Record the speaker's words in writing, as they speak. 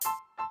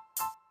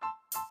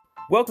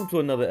Welcome to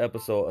another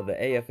episode of the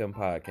AFM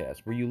Podcast,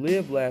 where you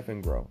live, laugh,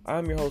 and grow.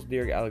 I'm your host,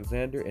 Derek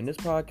Alexander, and this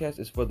podcast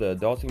is for the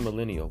adulting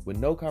millennial, when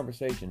no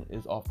conversation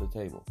is off the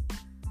table.